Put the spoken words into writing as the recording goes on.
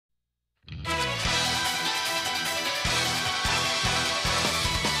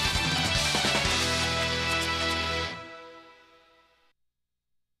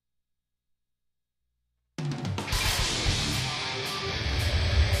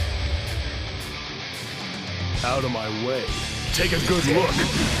Out of my way. Take a good look.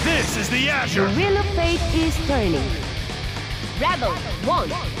 This is the Azure! The wheel of fate is turning. Rebel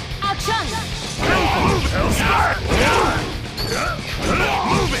 1. Action!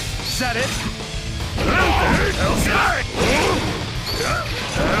 Move it! Is that it?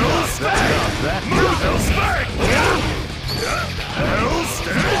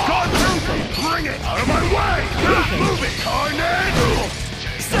 Bring it! Out of my way! Move it! Carnage!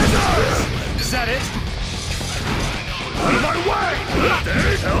 Scissors! Is that it? Out of my way!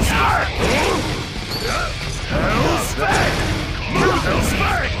 Hellspike! Hellspike!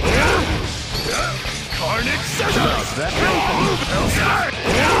 Carnage scissors! Hellspike!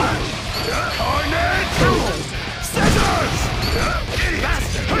 Carnage! Scissors!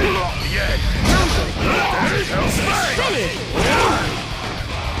 Bastard! Yeah! Hellspike!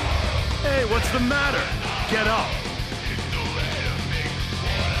 Hey, what's the matter? Get up!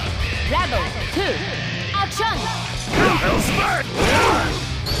 Rebel 2. Action! Hellspike!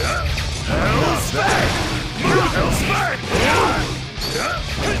 Hellspike! Hellspike!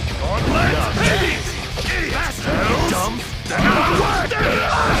 Gauntlet! Hades! Idiot! Dumb! Not bad.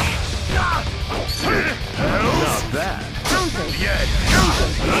 Yeah!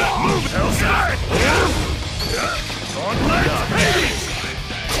 Move! Hellspike! Gauntlet! Hades!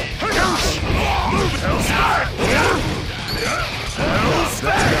 Move! Hellspike!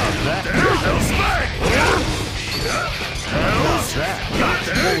 Hellspike! Hellspike!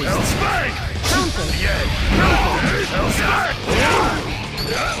 Hellspike! Yeah!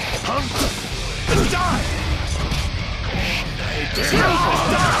 Hellspike! Die!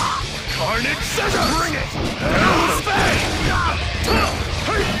 Die! Carnage scissors! Bring it! Hellspike!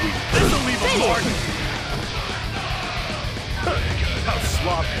 This'll leave a mark! How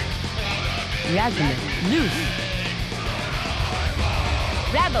sloppy! Ragna loose.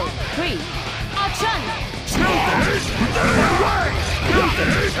 Rebel 3. Action!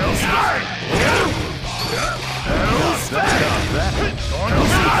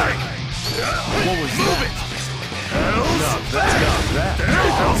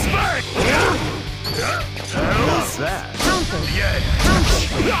 What was that?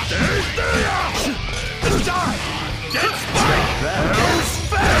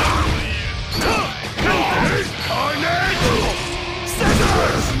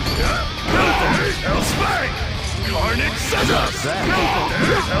 Carnage scissors!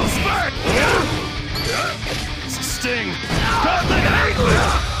 Hellspike! Sting! Gauntlet hate!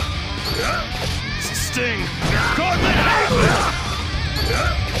 Sting! Gauntlet hate!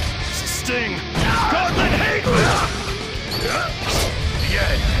 Sting! Gauntlet hate!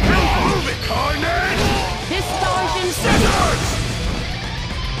 Yeah! Move it, Carnage! Distortion Scissors!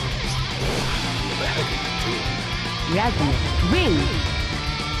 Ragna win.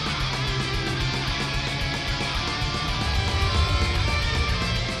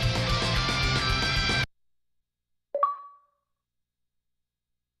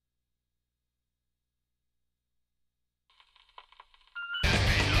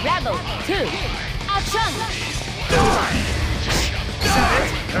 Rebel 2. Action!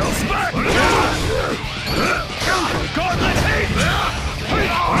 Hellspike! Gauntlet hate!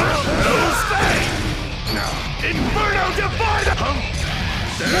 Hellspike! Inferno divide!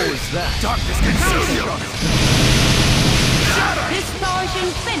 What was that? Darkness consume you! Distortion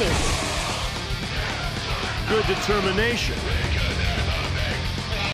finish. Good determination.